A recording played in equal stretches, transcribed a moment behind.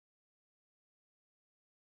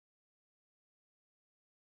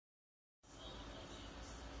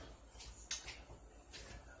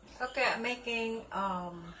I'm making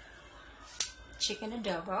chicken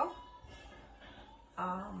adobo.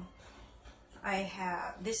 I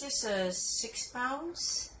have, this is 6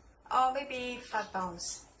 pounds, or maybe 5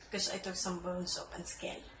 pounds, because I took some bones off and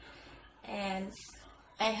skin. And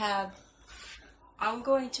I'm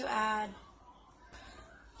going to add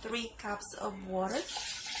 3 cups of water.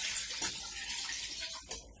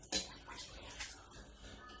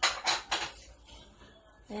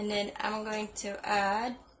 And then I'm going to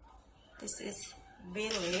add, this is bay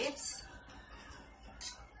leaves.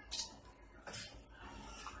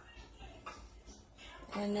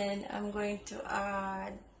 And then I'm going to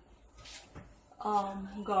add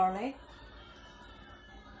garlic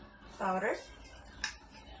powder.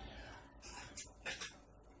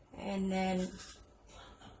 And then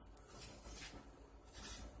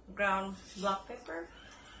ground black pepper.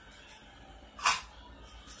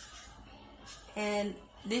 And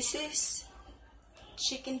this is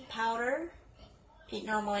chicken powder. It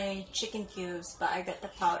normally chicken cubes, but I got the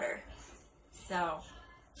powder. So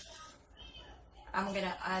I'm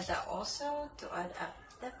gonna add that also to add up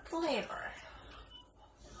the flavor.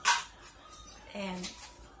 And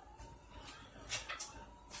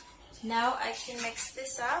now I can mix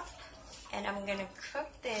this up, and I'm gonna cook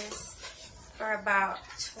this for about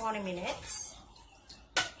 20 minutes.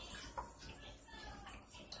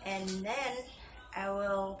 And then I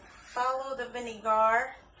will follow the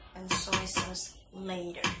vinegar and soy sauce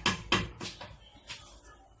later.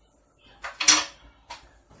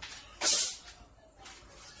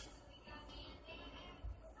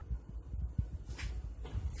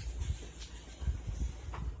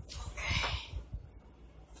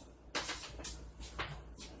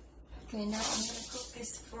 Okay, now I'm gonna cook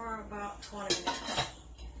this for about 20 minutes.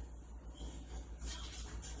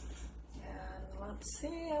 Let's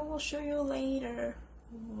see, I will show you later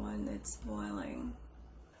when it's boiling.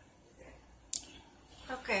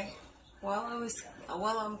 Okay,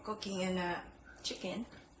 while I'm cooking in a chicken,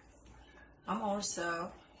 I'm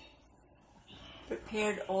also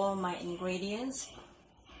prepared all my ingredients.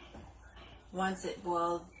 Once it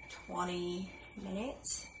boiled 20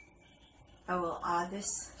 minutes, I will add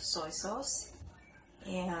this soy sauce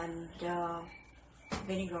and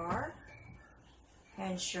vinegar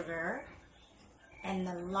and sugar. And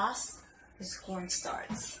the last is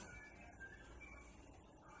cornstarch.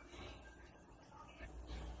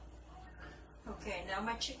 Okay, now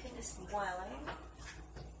my chicken is boiling.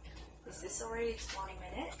 This is already 20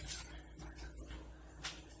 minutes.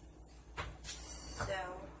 So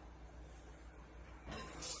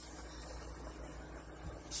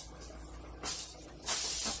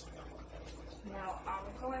now I'm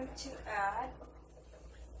going to add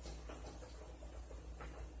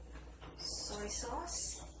soy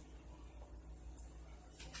sauce,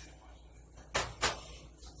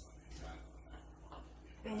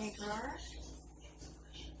 vinegar,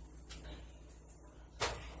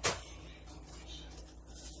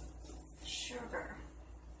 sugar,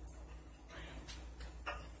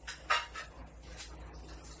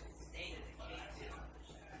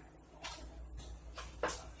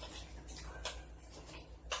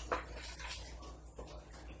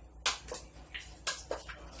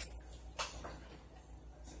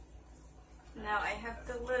 now I have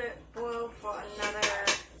to let it boil for another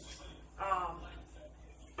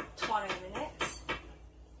 20 minutes.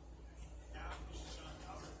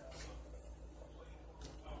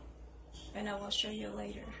 And I will show you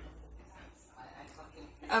later.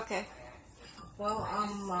 Okay, well,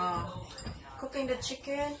 I'm cooking the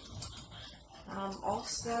chicken. I'm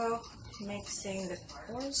also mixing the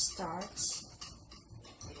cornstarch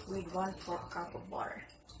with 1/4 cup of water.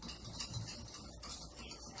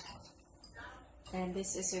 And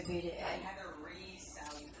this is a good egg.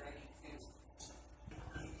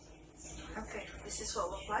 Okay, this is what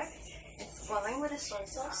it looks like. It's boiling with the soy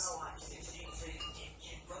sauce.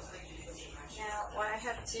 Now what I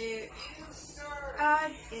have to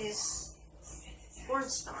add is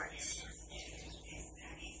cornstarch.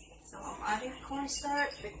 So I'm adding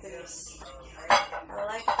cornstarch because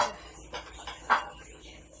I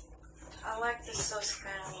like the sauce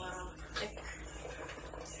kind of a little thick.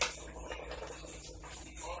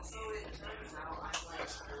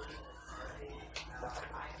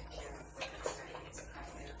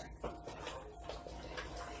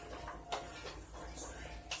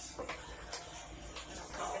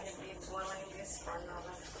 For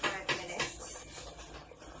another 5 minutes.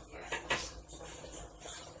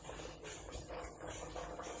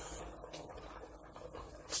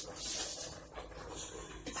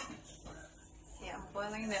 Yeah, I'm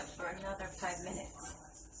boiling that for another 5 minutes.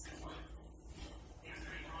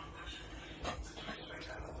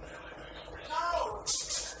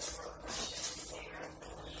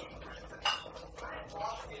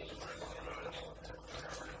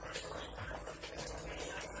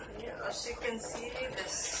 can see the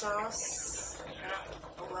sauce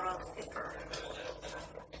a little thicker.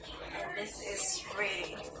 And this is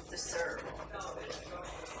ready to serve.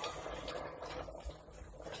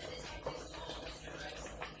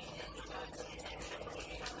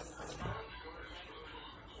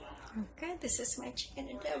 Okay, this is my chicken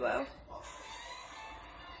adobo.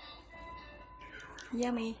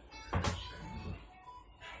 Yummy.